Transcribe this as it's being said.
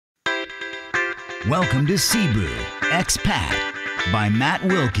Welcome to Cebu Expat by Matt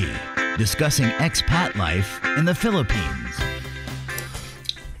Wilkie, discussing expat life in the Philippines.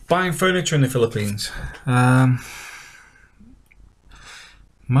 Buying furniture in the Philippines.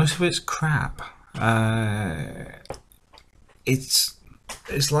 Most of it's crap. It's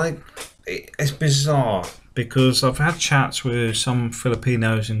bizarre because I've had chats with some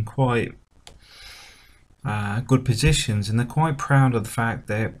Filipinos in quite good positions, and they're quite proud of the fact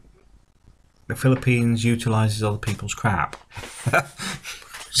that the Philippines utilizes other people's crap.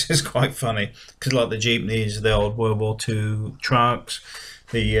 Which is quite funny because, like, the jeepneys, the old World War II trucks,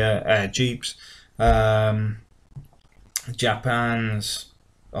 the jeeps, Japan's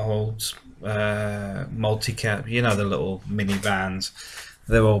old multi-cab, you know, the little minivans.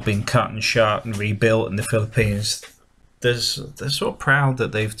 They've all been cut and shut and rebuilt in the Philippines. They're sort of proud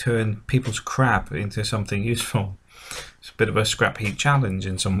that they've turned people's crap into something useful. It's a bit of a scrap heap challenge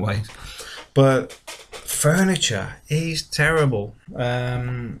in some ways. But furniture is terrible.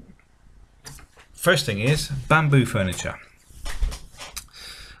 First thing is bamboo furniture.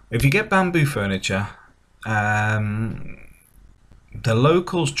 If you get bamboo furniture, the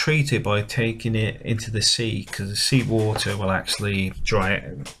locals treat it by taking it into the sea, because the sea water will actually dry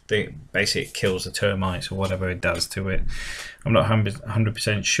it. Basically, it kills the termites or whatever it does to it. I'm not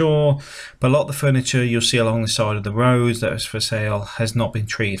 100% sure, but a lot of the furniture you'll see along the side of the roads that is for sale has not been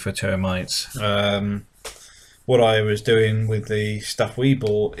treated for termites. What I was doing with the stuff we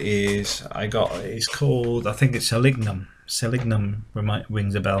bought is it's called, I think it's Selignum. Selignum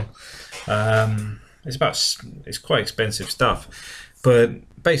rings a bell. It's quite expensive stuff, but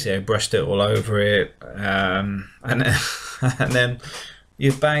basically I brushed it all over it, and then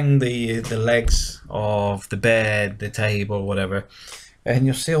you bang the legs of the bed, the table, whatever, and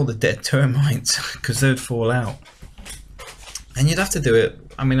you'll see all the dead termites because they'd fall out. And you'd have to do it.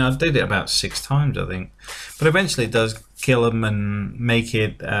 I mean, I did it about 6 times, I think, but eventually it does kill them and make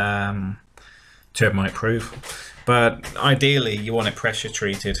it termite proof. But ideally, you want it pressure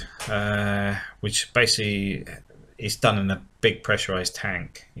treated, which basically is done in a big pressurized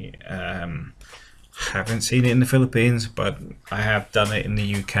tank. Haven't seen it in the Philippines, but I have done it in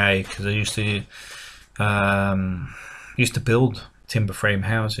the UK because I used to build timber frame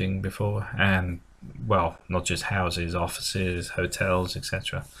housing before, and well, not just houses, offices, hotels,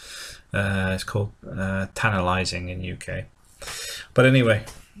 etc. It's called tunnelizing in UK. But anyway,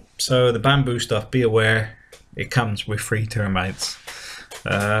 so the bamboo stuff, be aware. It comes with free termites.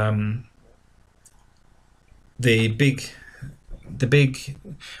 The big,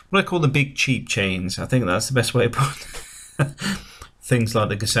 what I call the big cheap chains. I think that's the best way to put it. Things like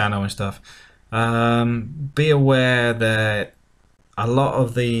the Gasano and stuff. Be aware that a lot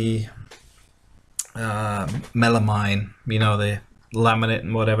of the melamine, you know, the laminate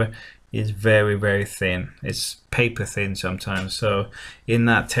and whatever, is very, very thin. It's paper thin sometimes. So in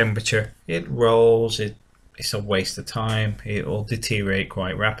that temperature, it rolls. It's a waste of time. It will deteriorate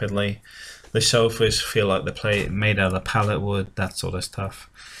quite rapidly. The sofas feel like they're made out of pallet wood, that sort of stuff.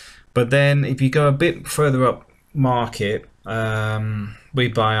 But then if you go a bit further up market, we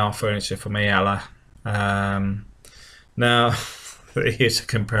buy our furniture from Ayala. Now, here's a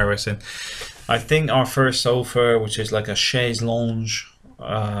comparison. I think our first sofa, which is like a chaise lounge,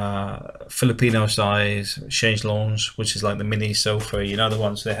 Filipino size chaise lounge, which is like the mini sofa, you know, the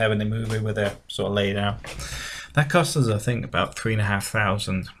ones they have in the movie where they're sort of laid out, that cost us, I think, about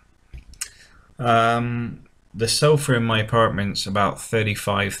 3,500. The sofa in my apartment's about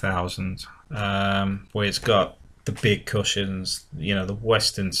 35,000, where it's got the big cushions, you know, the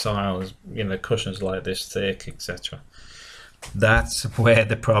Western style, you know, cushions like this thick, etc. That's where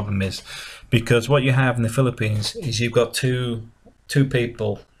the problem is, because what you have in the Philippines is you've got two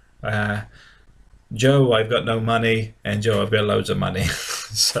people, Joe, I've got no money, and Joe, I've got loads of money.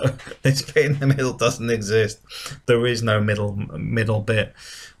 So this bit in the middle doesn't exist. There is no middle bit.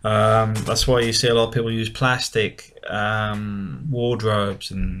 That's why you see a lot of people use plastic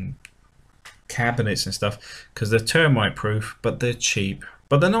wardrobes and cabinets and stuff, because they're termite proof, but they're cheap.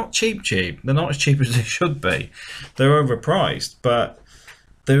 But they're not cheap. They're not as cheap as they should be. They're overpriced, but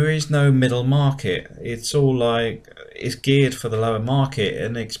there is no middle market. It's all like, it's geared for the lower market at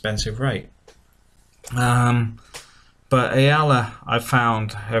an expensive rate. But Ayala, I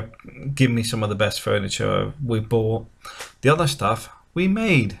found, have given me some of the best furniture we bought. The other stuff we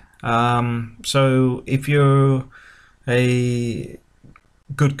made. So if you're a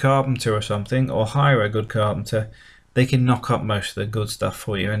good carpenter or something, or hire a good carpenter, they can knock up most of the good stuff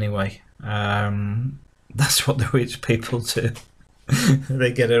for you anyway. That's what the rich people do.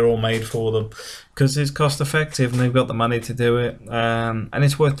 They get it all made for them because it's cost effective and they've got the money to do it, and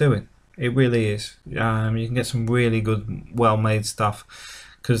it's worth doing. It really is. You can get some really good, well-made stuff,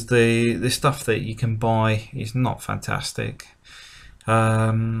 because the stuff that you can buy is not fantastic.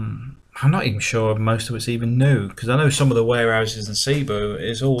 I'm not even sure most of it's even new, because I know some of the warehouses in Cebu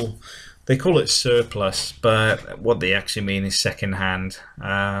is all, they call it surplus, but what they actually mean is second hand.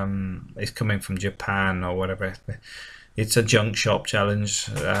 It's coming from Japan or whatever. It's a junk shop challenge.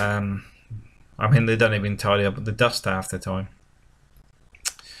 I mean, they don't even tidy up the dust half the time.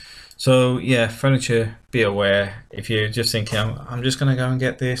 So yeah, furniture, be aware. If you're just thinking, I'm just going to go and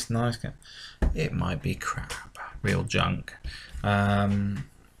get this nice, it might be crap, real junk. Find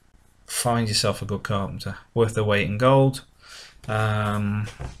yourself a good carpenter, worth the weight in gold, and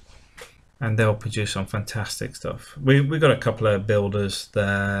they'll produce some fantastic stuff. We got a couple of builders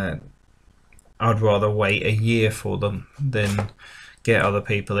that I'd rather wait a year for them than get other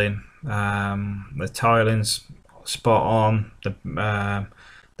people in. The tiling's spot on,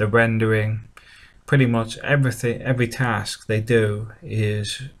 the rendering, pretty much everything, every task they do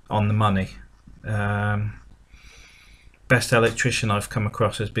is on the money. Best electrician I've come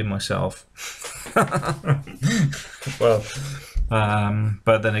across has been myself. Well,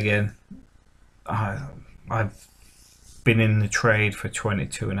 but then again, I've been in the trade for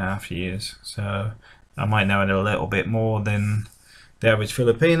 22.5 years, so I might know it a little bit more than the average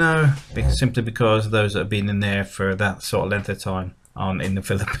Filipino, simply because those that have been in there for that sort of length of time aren't in the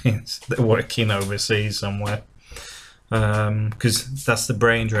Philippines. They're working overseas somewhere, because that's the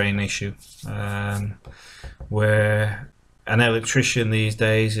brain drain issue, where an electrician these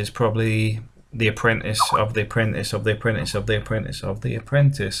days is probably the apprentice of the apprentice of the apprentice of the apprentice of the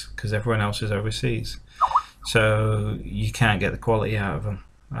apprentice, because everyone else is overseas. So you can't get the quality out of them.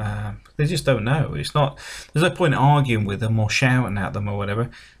 They just don't know. It's not. There's no point arguing with them or shouting at them or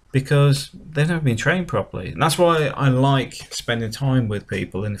whatever, because they've never been trained properly. And that's why I like spending time with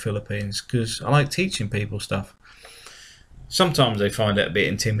people in the Philippines, because I like teaching people stuff. Sometimes they find it a bit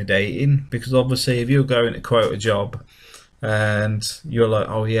intimidating, because obviously if you're going to quote a job and you're like,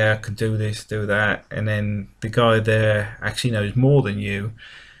 oh yeah, I can do this, do that, and then the guy there actually knows more than you,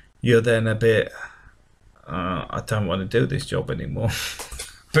 you're then a bit, I don't want to do this job anymore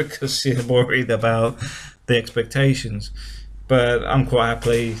because you're worried about the expectations. But I'm quite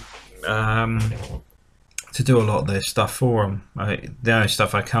happy to do a lot of this stuff for them. The only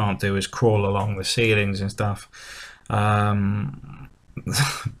stuff I can't do is crawl along the ceilings and stuff. But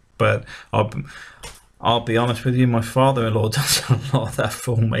I'll be honest with you, my father-in-law does a lot of that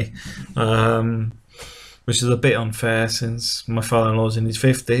for me, which is a bit unfair since my father-in-law's in his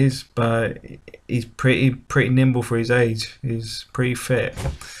 50s, but he's pretty nimble for his age. He's pretty fit.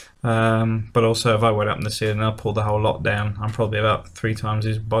 But also, if I went up in the ceiling and I pulled the whole lot down, I'm probably about 3 times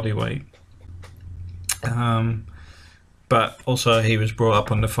his body weight. But also, he was brought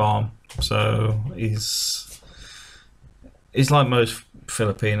up on the farm, so he's like most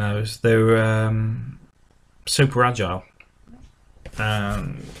Filipinos. They're super agile,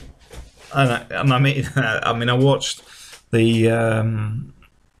 and I mean, I watched the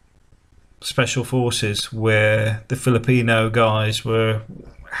special forces where the Filipino guys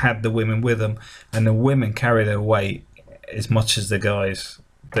had the women with them, and the women carry their weight as much as the guys.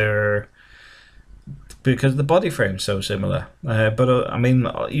 Because the body frame's so similar. But I mean,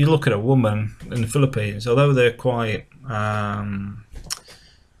 you look at a woman in the Philippines, although they're quite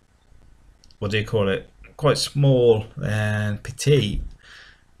what do you call it? Quite small and petite,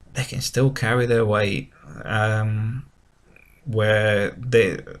 they can still carry their weight. Where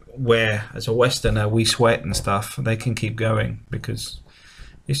as a Westerner we sweat and stuff, they can keep going because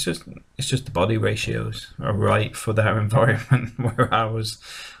it's just the body ratios are right for that environment. Where ours,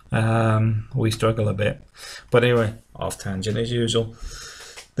 we struggle a bit. But anyway, off tangent as usual.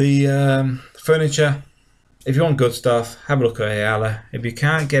 The furniture, if you want good stuff, have a look at Ayala. If you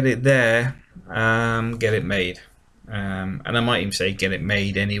can't get it there, get it made. And I might even say get it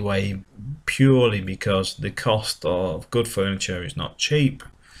made anyway, purely because the cost of good furniture is not cheap.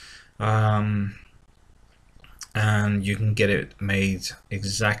 And you can get it made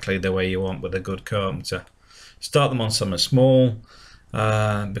exactly the way you want with a good carpenter. Start them on something small,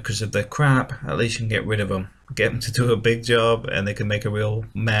 because if they're crap, at least you can get rid of them. Get them to do a big job and they can make a real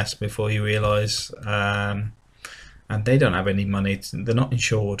mess before you realise. And they don't have any money, they're not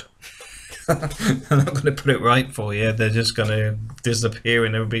insured. They're not going to put it right for you. They're just going to disappear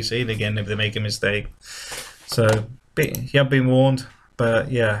and never be seen again if they make a mistake. So you have been warned.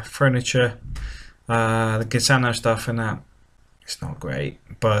 But yeah, furniture, the Gisano stuff and that, it's not great.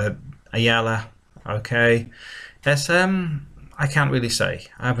 But Ayala, okay. SM, I can't really say.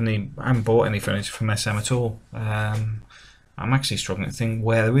 I haven't bought any furniture from SM at all. I I'm actually struggling to think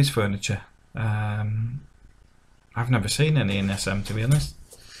where there is furniture. I've never seen any in SM, to be honest.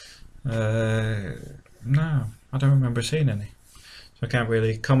 No, I don't remember seeing any. So I can't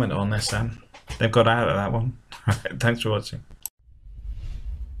really comment on SM. They've got out of that one. Thanks for watching.